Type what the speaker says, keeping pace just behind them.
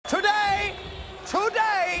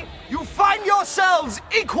Today, you find yourselves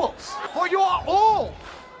equals, for you are all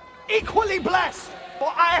equally blessed.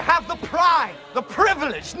 For I have the pride, the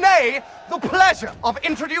privilege, nay, the pleasure of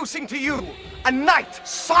introducing to you a knight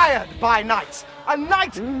sired by knights, a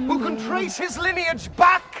knight who can trace his lineage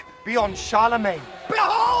back beyond Charlemagne.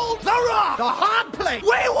 Behold the rock, the hard place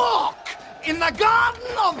we walk in the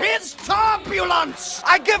garden of his turbulence.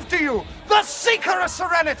 I give to you the seeker of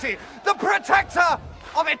serenity, the protector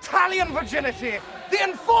of Italian virginity, the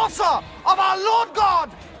enforcer of our Lord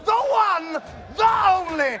God, the one, the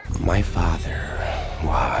only. My father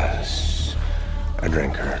was a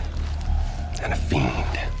drinker and a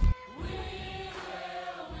fiend.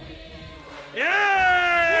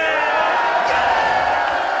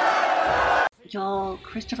 Y'all,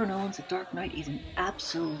 Christopher Nolan's The Dark Knight is an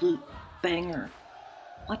absolute banger.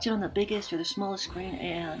 Watch it on the biggest or the smallest screen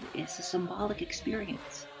and it's a symbolic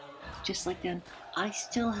experience. Just like then, I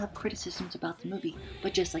still have criticisms about the movie,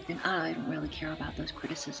 but just like then, I don't really care about those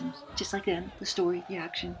criticisms. Just like then, the story, the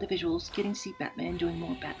action, the visuals, getting to see Batman doing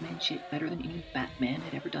more Batman shit better than any Batman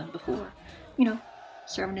had ever done before. You know,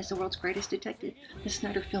 serving as the world's greatest detective. The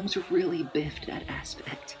Snyder films really biffed that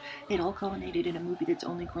aspect. It all culminated in a movie that's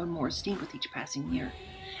only grown more esteemed with each passing year.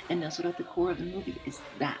 And nestled at the core of the movie is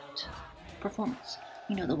that performance.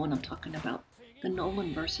 You know the one I'm talking about. The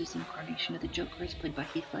Nolan versus incarnation of the Joker is played by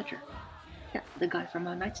Heath Ledger. Yeah, the guy from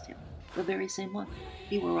A Knight's Tale. The very same one.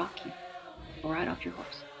 He will rock you. Right off your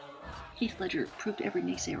horse. Heath Ledger proved every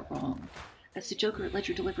naysayer wrong. As the Joker,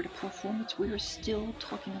 Ledger delivered a performance we are still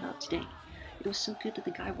talking about today. It was so good that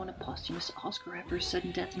the guy won a posthumous Oscar after his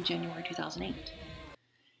sudden death in January 2008.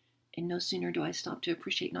 And no sooner do I stop to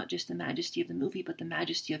appreciate not just the majesty of the movie, but the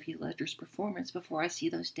majesty of Heath Ledger's performance before I see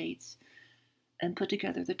those dates and put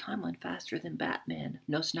together the timeline faster than Batman.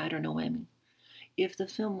 No Snyder, no Emmy. If the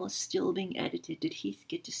film was still being edited, did Heath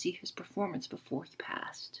get to see his performance before he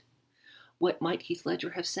passed? What might Heath Ledger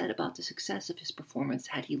have said about the success of his performance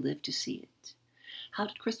had he lived to see it? How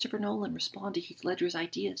did Christopher Nolan respond to Heath Ledger's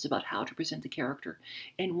ideas about how to present the character?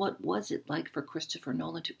 And what was it like for Christopher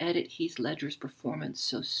Nolan to edit Heath Ledger's performance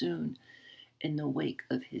so soon in the wake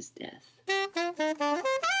of his death?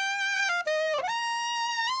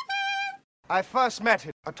 I first met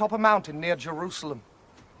him atop a mountain near Jerusalem,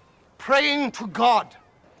 praying to God.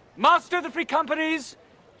 Master of the free companies,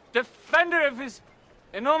 defender of his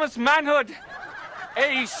enormous manhood,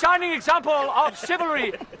 a shining example of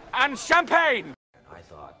chivalry and champagne. I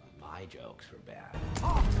thought my jokes were bad.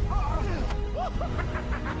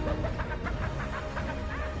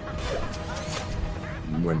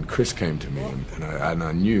 When Chris came to me, and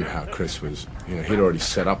I knew how Chris was, you know, he'd already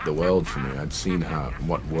set up the world for me. I'd seen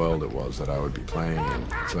what world it was that I would be playing in,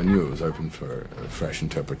 so I knew it was open for a fresh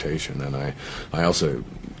interpretation. And I also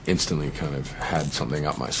instantly kind of had something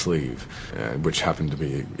up my sleeve, which happened to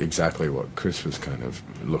be exactly what Chris was kind of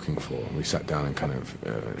looking for. We sat down and kind of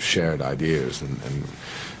shared ideas, and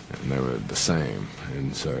they were the same,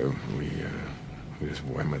 and so we just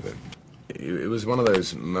went with it. It was one of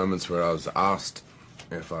those moments where I was asked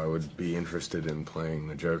if I would be interested in playing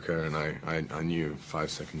the Joker, and I knew 5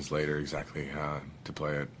 seconds later exactly how to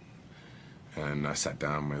play it. And I sat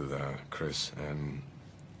down with Chris and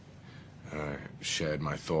shared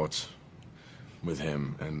my thoughts with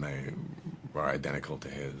him, and they were identical to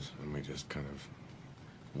his, and we just kind of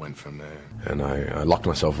went from there. And I locked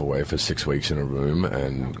myself away for 6 weeks in a room,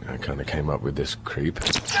 and I kind of came up with this creep.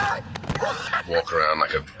 Walk around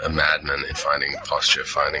like a madman, and finding posture,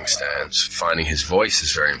 finding stance. Finding his voice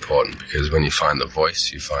is very important, because when you find the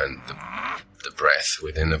voice, you find the breath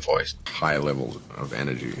within the voice. High levels of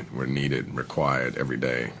energy were needed, required every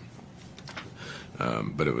day.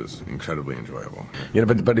 But it was incredibly enjoyable. You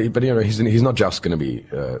know, but you know, he's not just going to be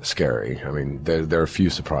scary. I mean, there are a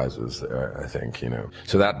few surprises there, I think, you know.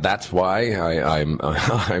 So that's why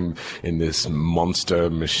I'm in this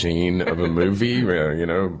monster machine of a movie, you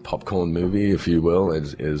know, popcorn movie, if you will.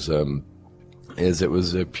 Is it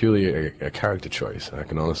was purely a character choice. I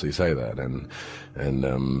can honestly say that, and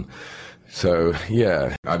so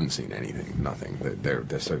yeah, I haven't seen anything, nothing. They're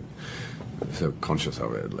so conscious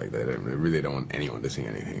of it, like they really don't want anyone to see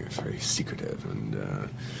anything. It's very secretive, and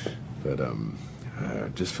but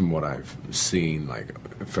just from what I've seen, like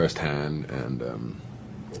firsthand, and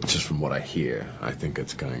just from what I hear, I think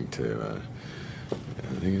it's going to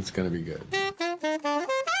be good.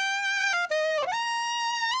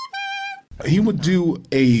 He would do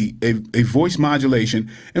a voice modulation,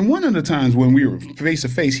 and one of the times when we were face to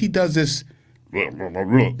face, he does this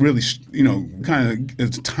really, you know, kind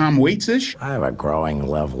of Tom Waits-ish. I have a growing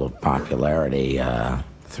level of popularity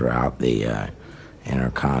throughout the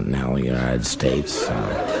intercontinental United States.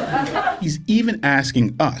 He's even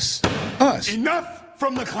asking us, Enough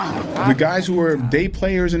from the clown. the guys who are day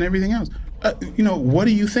players and everything else, what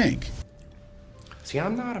do you think? See,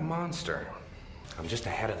 I'm not a monster. I'm just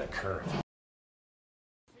ahead of the curve.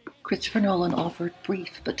 Christopher Nolan offered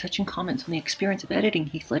brief but touching comments on the experience of editing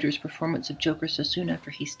Heath Ledger's performance of Joker so soon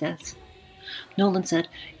after Heath's death. Nolan said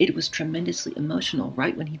it was tremendously emotional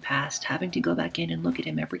right when he passed, having to go back in and look at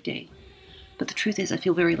him every day. But the truth is, I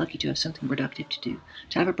feel very lucky to have something productive to do,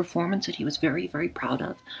 to have a performance that he was very, very proud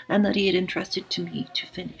of, and that he had entrusted to me to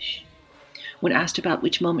finish. When asked about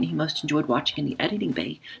which moment he most enjoyed watching in the editing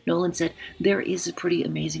bay, Nolan said, "There is a pretty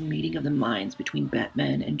amazing meeting of the minds between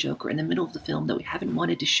Batman and Joker in the middle of the film that we haven't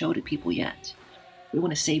wanted to show to people yet. We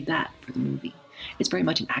want to save that for the movie. It's very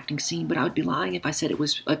much an acting scene, but I would be lying if I said it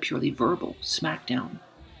was a purely verbal smackdown."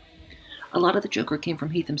 A lot of the Joker came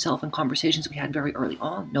from Heath himself in conversations we had very early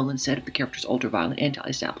on, Nolan said of the character's ultra-violent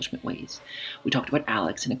anti-establishment ways. We talked about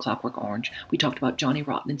Alex in A Clockwork Orange. We talked about Johnny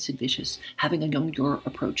Rotten in Sid Vicious, having a younger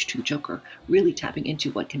approach to Joker, really tapping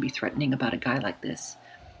into what can be threatening about a guy like this.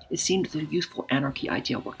 It seemed the youthful anarchy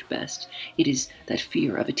idea worked best. It is that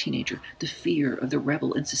fear of a teenager, the fear of the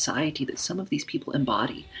rebel in society that some of these people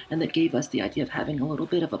embody, and that gave us the idea of having a little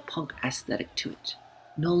bit of a punk aesthetic to it.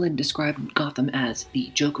 Nolan described Gotham as the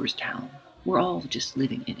Joker's town. We're all just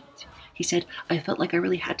living in it. He said, "I felt like I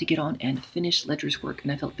really had to get on and finish Ledger's work,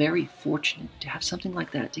 and I felt very fortunate to have something like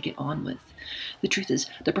that to get on with. The truth is,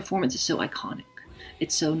 the performance is so iconic.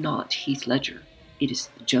 It's so not Heath Ledger. It is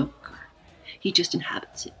the Joker. He just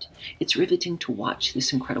inhabits it. It's riveting to watch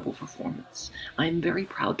this incredible performance. I am very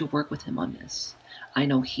proud to work with him on this. I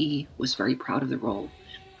know he was very proud of the role,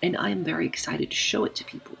 and I am very excited to show it to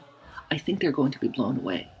people. I think they're going to be blown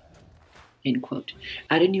away." End quote.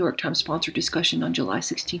 At a New York Times sponsored discussion on July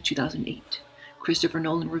 16, 2008, Christopher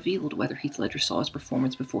Nolan revealed whether Heath Ledger saw his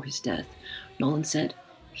performance before his death. Nolan said,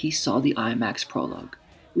 "He saw the IMAX prologue.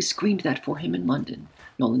 We screened that for him in London,"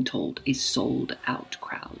 Nolan told a sold-out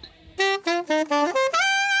crowd.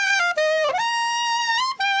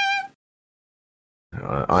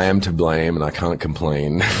 I am to blame, and I can't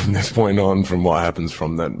complain from this point on from what happens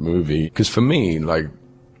from that movie. Because for me,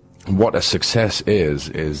 what a success is,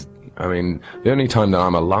 the only time that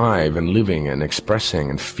I'm alive and living and expressing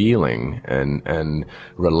and feeling and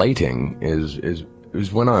relating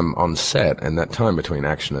is when I'm on set, and that time between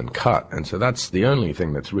action and cut. And so that's the only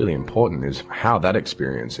thing that's really important, is how that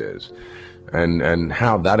experience is. And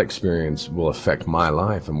how that experience will affect my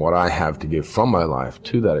life and what I have to give from my life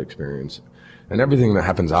to that experience. And everything that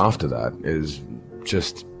happens after that is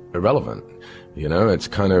just irrelevant. It's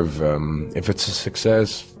kind of, if it's a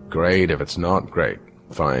success, great. If it's not, great.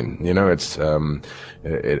 Fine.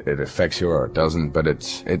 It affects you or it doesn't, but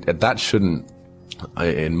that shouldn't,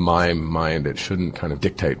 in my mind, it shouldn't kind of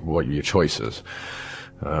dictate what your choice is.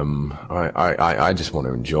 I just want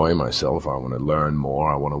to enjoy myself. I want to learn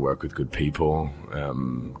more. I want to work with good people,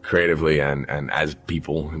 creatively and as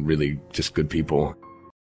people, really just good people.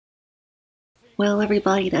 Well,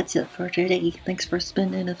 everybody, that's it for today. Thanks for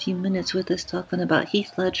spending a few minutes with us talking about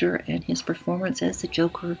Heath Ledger and his performance as the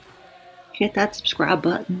Joker. Hit that subscribe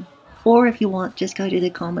button. Or if you want, just go to the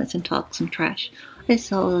comments and talk some trash.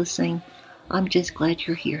 It's all the same. I'm just glad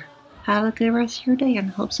you're here. Have a good rest of your day and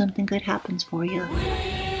hope something good happens for you.